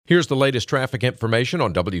Here's the latest traffic information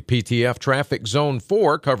on WPTF Traffic Zone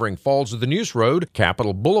 4 covering Falls of the Neuse Road,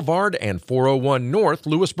 Capitol Boulevard, and 401 North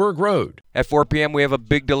Lewisburg Road. At 4 p.m., we have a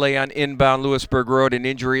big delay on inbound Lewisburg Road. An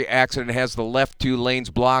injury accident has the left two lanes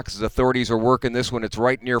blocked as authorities are working this one. It's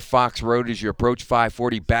right near Fox Road as you approach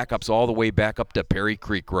 540. Backups all the way back up to Perry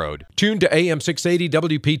Creek Road. Tune to AM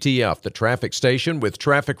 680 WPTF, the traffic station with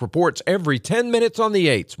traffic reports every 10 minutes on the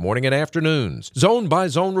 8s, morning and afternoons.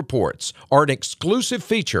 Zone-by-zone reports are an exclusive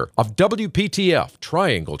feature of WPTF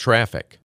Triangle Traffic.